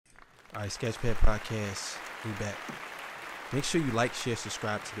All right, Sketchpad Podcast, we back. Make sure you like, share,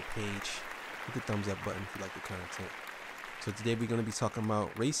 subscribe to the page. Hit the thumbs up button if you like the content. So today we're going to be talking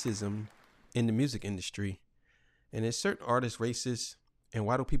about racism in the music industry. And is certain artists racist? And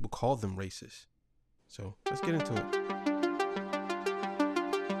why do people call them racist? So let's get into it.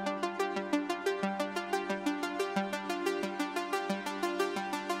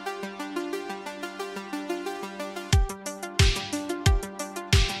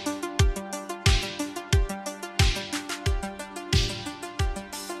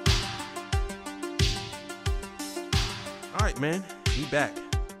 All right, man, we back.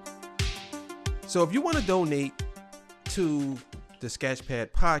 So if you want to donate to the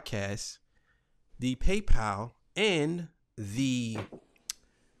Sketchpad Podcast, the PayPal and the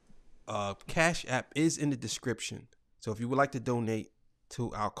Cash App is in the description. So if you would like to donate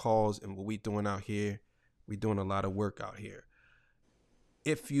to our cause and what we're doing out here, we're doing a lot of work out here.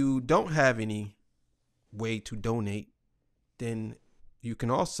 If you don't have any way to donate, then you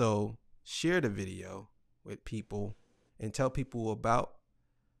can also share the video with people and tell people about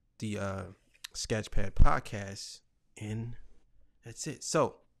the Sketchpad Podcast, and that's it.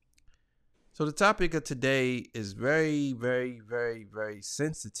 So the topic of today is very, very, very, very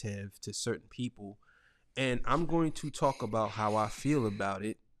sensitive to certain people, and I'm going to talk about how I feel about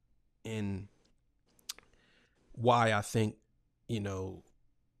it and why I think,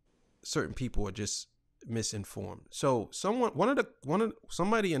 certain people are just misinformed. So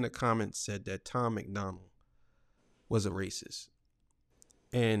somebody in the comments said that Tom McDonald was a racist.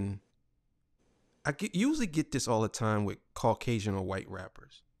 And usually get this all the time with Caucasian or white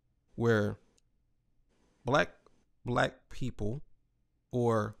rappers, where black people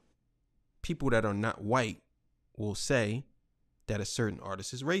or people that are not white will say that a certain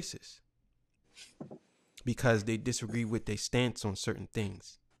artist is racist because they disagree with their stance on certain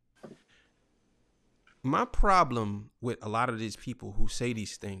things. My problem with a lot of these people who say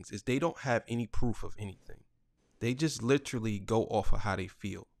these things is they don't have any proof of anything. They just literally go off of how they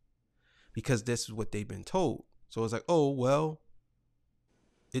feel because this is what they've been told. So it's like, oh, well,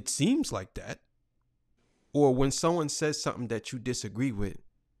 it seems like that. Or when someone says something that you disagree with,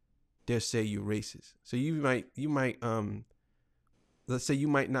 they'll say you're racist. So you might, let's say you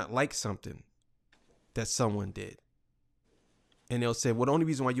might not like something that someone did. And they'll say, well, the only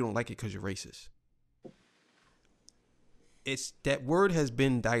reason why you don't like it because you're racist. It's that word has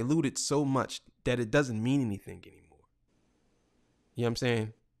been diluted so much that it doesn't mean anything anymore. You know what I'm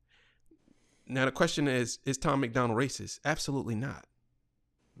saying? Now the question is Tom McDonald racist? Absolutely not.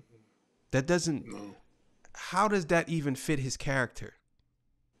 That doesn't, No. How does that even fit his character?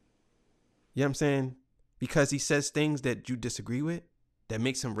 You know what I'm saying? Because he says things that you disagree with, that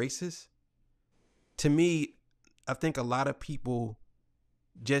makes him racist? To me, I think a lot of people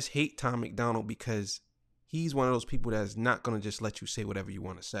just hate Tom McDonald because he's one of those people that's not going to just let you say whatever you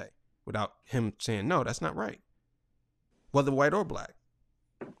want to say without him saying, no, that's not right. Whether white or black.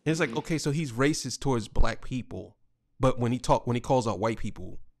 And it's like, okay, so he's racist towards black people, but when he calls out white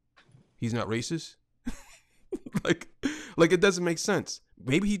people, he's not racist? like it doesn't make sense.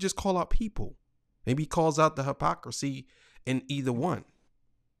 Maybe he just call out people. Maybe he calls out the hypocrisy in either one.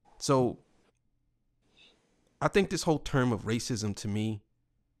 So I think this whole term of racism to me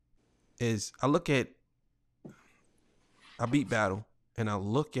is, I beat battle and I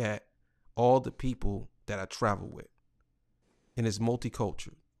look at all the people that I travel with, and it's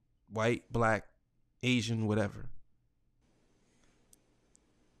multicultural, white, black, Asian, whatever.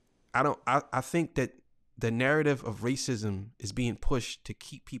 I think that the narrative of racism is being pushed to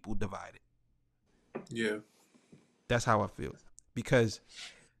keep people divided. Yeah. That's how I feel. Because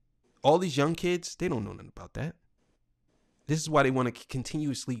all these young kids, they don't know nothing about that. This is why they want to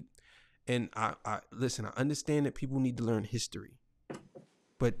continuously, and I listen, I understand that people need to learn history,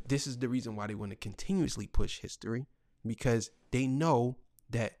 but this is the reason why they want to continuously push history, because they know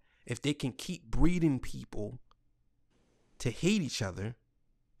that if they can keep breeding people to hate each other,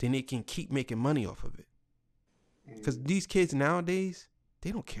 then they can keep making money off of it. Because these kids nowadays,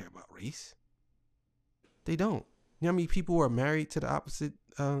 they don't care about race. They don't. You know how many people are married to the opposite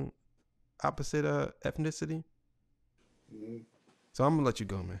ethnicity? Mm-hmm. So I'm gonna let you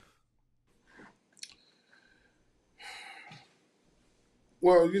go, man.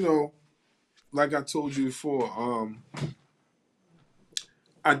 Well, like I told you before,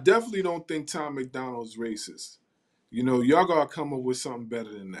 I definitely don't think Tom McDonald's racist. Y'all gotta come up with something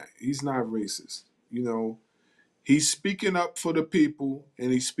better than that. He's not racist. He's speaking up for the people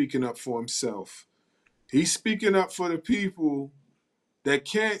and he's speaking up for himself. He's speaking up for the people that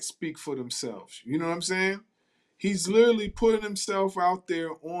can't speak for themselves. You know what I'm saying? He's literally putting himself out there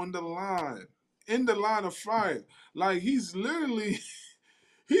on the line, in the line of fire. Like he's literally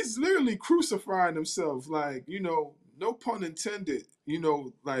crucifying himself. Like, no pun intended,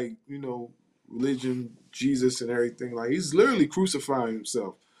 like, religion, Jesus and everything. Like he's literally crucifying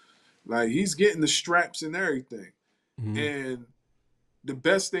himself. Like he's getting the straps and everything. Mm-hmm. And the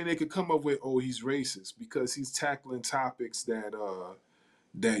best thing they could come up with, oh, he's racist because he's tackling topics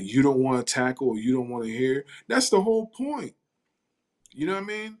that you don't want to tackle or you don't want to hear. That's the whole point. You know what I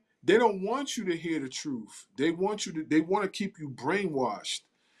mean? They don't want you to hear the truth. They want to keep you brainwashed.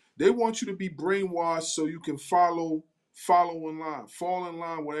 They want you to be brainwashed so you can follow in line, fall in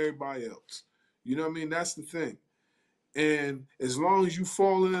line with everybody else. You know what I mean? That's the thing. And as long as you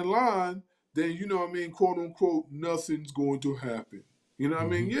fall in line, then you know what I mean, quote unquote, nothing's going to happen. You know what I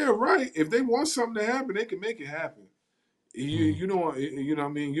mean? Mm-hmm. Yeah, right. If they want something to happen, they can make it happen. You know what I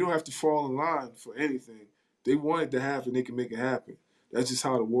mean? You don't have to fall in line for anything. They want it to happen, they can make it happen. That's just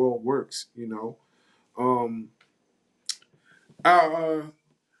how the world works. Um, I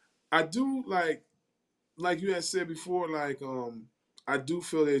I do like you had said before, I do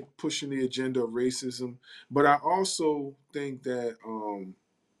feel they're pushing the agenda of racism, but I also think that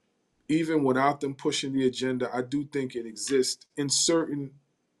even without them pushing the agenda, I do think it exists in certain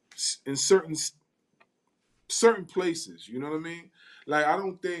places. You know what I mean? Like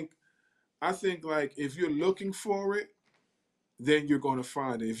I think like if you're looking for it, then you're going to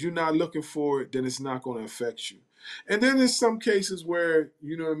find it. If you're not looking for it, then it's not going to affect you. And then there's some cases where,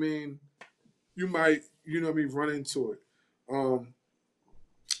 you know what I mean, you might, run into it. Um,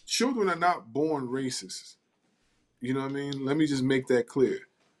 Children are not born racist. You know what I mean? Let me just make that clear.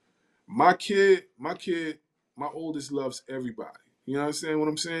 My kid, my oldest loves everybody. You know what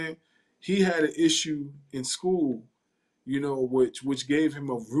I'm saying? He had an issue in school, which gave him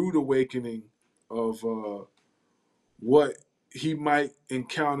a rude awakening of what he might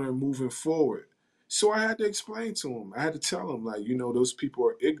encounter moving forward. So I had to explain to him. I had to tell him, like, those people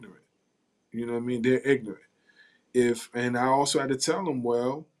are ignorant. You know what I mean? They're ignorant. And I also had to tell him,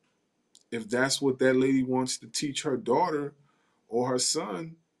 well, if that's what that lady wants to teach her daughter or her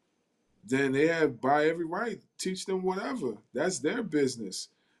son, then they have by every right teach them whatever. That's their business.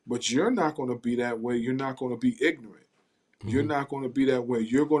 But you're not going to be that way. You're not going to be ignorant. You're Mm-hmm. not going to be that way.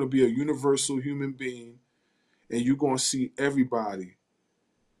 You're going to be a universal human being, and you're going to see everybody,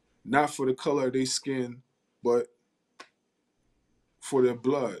 not for the color of their skin, but for their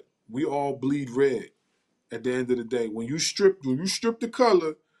blood. We all bleed red at the end of the day. When you strip the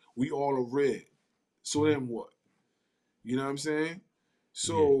color, we all are red. So Mm-hmm. then what? You know what I'm saying? Yeah.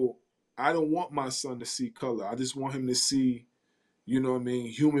 So I don't want my son to see color. I just want him to see,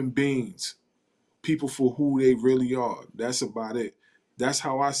 human beings, people for who they really are. That's about it. That's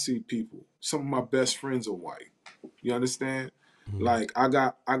how I see people. Some of my best friends are white. You understand? Mm-hmm. Like I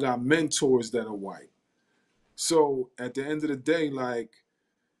got mentors that are white. So at the end of the day, like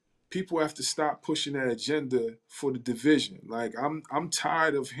people have to stop pushing that agenda for the division. Like I'm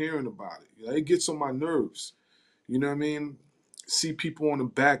tired of hearing about it. It gets on my nerves. You know what I mean? See people on the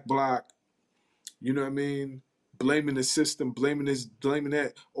back block, you know what I mean? Blaming the system, blaming this, blaming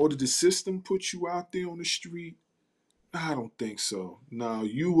that. Or did the system put you out there on the street? I don't think so. No,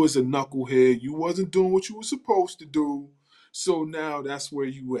 you was a knucklehead. You wasn't doing what you were supposed to do. So now that's where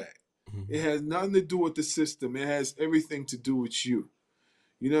you at. It Mm-hmm. has nothing to do with the system. It has everything to do with you.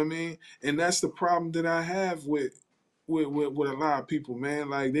 You know what I mean? And that's the problem that I have with a lot of people, man.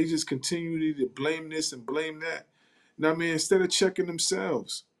 Like they just continue to blame this and blame that. Now, I mean, instead of checking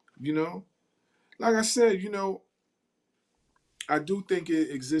themselves, you know. Like I said, I do think it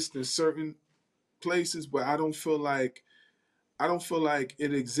exists in certain places, but I don't feel like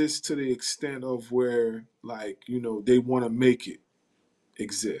it exists to the extent of where like, they want to make it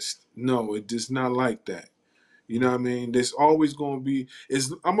exist. No, it is not like that. You know what I mean? There's always going to be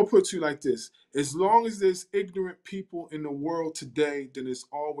I'm going to put it to you like this. As long as there's ignorant people in the world today, then there's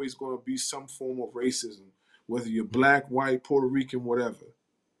always going to be some form of racism, whether you're black, white, Puerto Rican, whatever.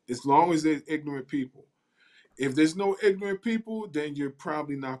 As long as there's ignorant people. If there's no ignorant people, then you're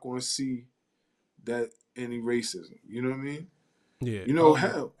probably not going to see that any racism. You know what I mean? Yeah.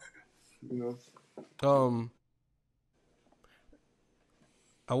 Hell, you know. Um.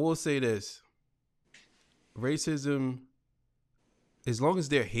 I will say this: racism, as long as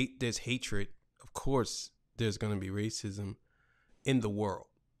there's hatred, of course, there's gonna be racism in the world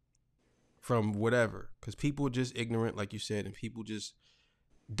from whatever, because people are just ignorant, like you said, and people just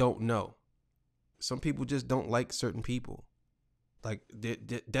don't know. Some people just don't like certain people. Like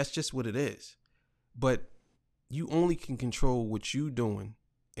that's just what it is. But you only can control what you doing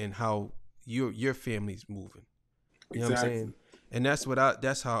and how your family's moving. You know what I'm Exactly. saying? And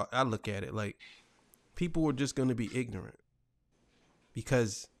that's how I look at it. Like, people are just gonna be ignorant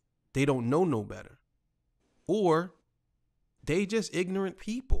because they don't know no better. Or they just ignorant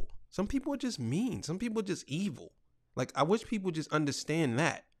people. Some people are just mean. Some people are just evil. Like, I wish people just understand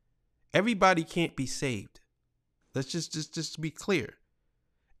that. Everybody can't be saved. Let's just be clear.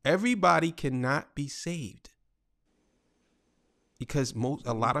 Everybody cannot be saved. Because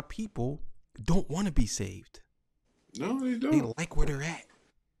a lot of people don't want to be saved. No, they They don't. like where they're at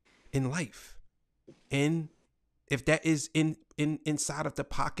in life. And if that is inside of the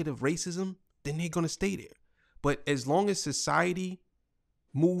pocket of racism, then they're gonna stay there. But as long as society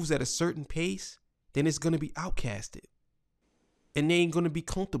moves at a certain pace, then it's gonna be outcasted. And they ain't gonna be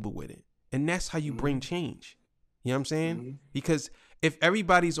comfortable with it. And that's how you bring change. You know what I'm saying? Because if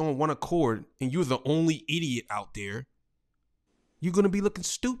everybody's on one accord and you're the only idiot out there, you're gonna be looking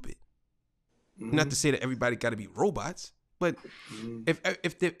stupid. Not to say that everybody got to be robots, but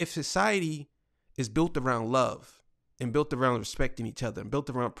if society is built around love and built around respecting each other and built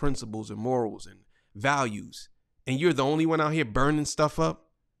around principles and morals and values, and you're the only one out here burning stuff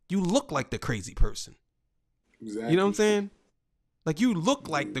up, you look like the crazy person. Exactly. You know what I'm saying? Like, you look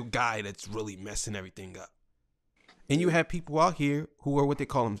like the guy that's really messing everything up. And you have people out here who are what they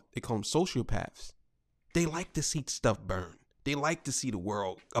call them sociopaths. They like to see stuff burn. They like to see the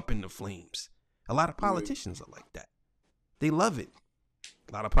world up in the flames. A lot of politicians are like that. They love it.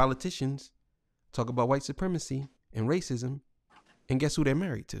 A lot of politicians talk about white supremacy and racism, and guess who they're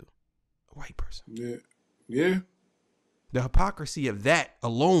married to? A white person. Yeah. Yeah. The hypocrisy of that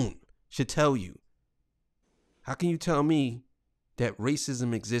alone should tell you. How can you tell me that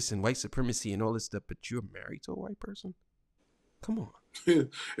racism exists and white supremacy and all this stuff, but you're married to a white person? Come on.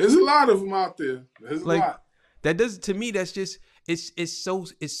 There's a lot of them out there. There's a lot. That does, to me, that's just it's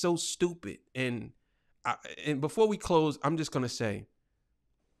so stupid. And before we close, I'm just gonna say,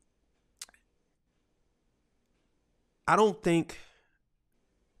 I don't think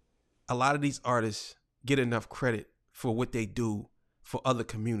a lot of these artists get enough credit for what they do for other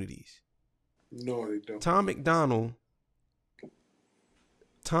communities. No, they don't. Tom McDonald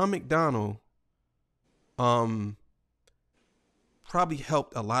probably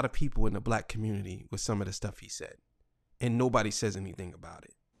helped a lot of people in the black community with some of the stuff he said. And nobody says anything about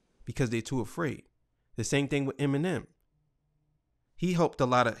it because they're too afraid. The same thing with Eminem. He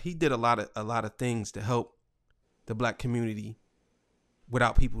did a lot of things to help the black community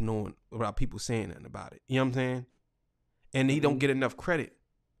without people saying nothing about it. You know what I'm saying? And they don't get enough credit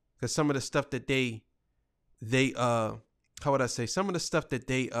because some of the stuff that they how would I say, some of the stuff that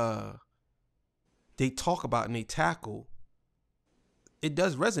they talk about and they tackle, it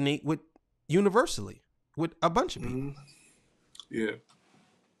does resonate with universally with a bunch of people. Yeah.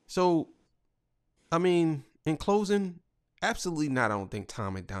 So, I mean, in closing, absolutely not. I don't think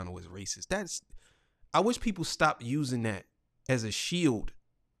Tom McDonald is racist. I wish people stop using that as a shield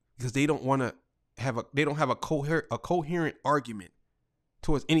because they don't have a coherent argument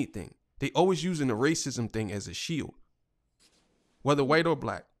towards anything. They always using the racism thing as a shield, whether white or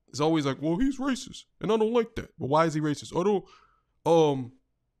black. It's always like, well, he's racist, and I don't like that. Well, why is he racist?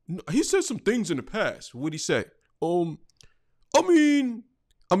 He said some things in the past. What'd he say? I mean,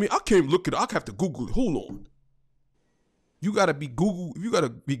 I can't look at it. I have to Google it. Hold on. You gotta be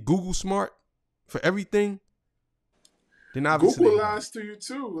Google smart for everything. Then obviously Google lies to you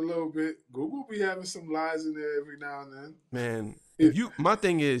too a little bit. Google be having some lies in there every now and then. Man, my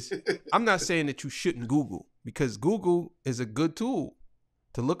thing is, I'm not saying that you shouldn't Google because Google is a good tool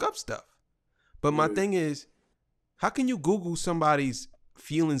to look up stuff. But my thing is, how can you Google somebody's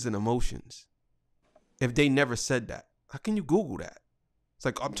feelings and emotions if they never said that? How can you Google that? It's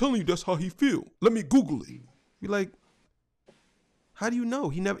like, I'm telling you that's how he feel. Let me Google it. Be like, how do you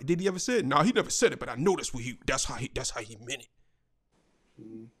know? Did he ever say it? No, he never said it, but I know that's how he meant it.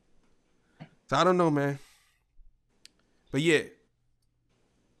 So I don't know, man. But yeah,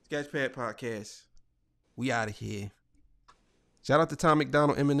 Sketchpad Podcast. We out of here. Shout out to Tom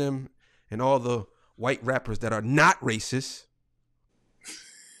McDonald, Eminem, and all the white rappers that are not racist.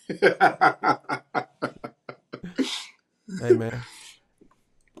 Hey, man.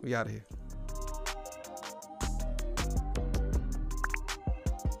 We out of here.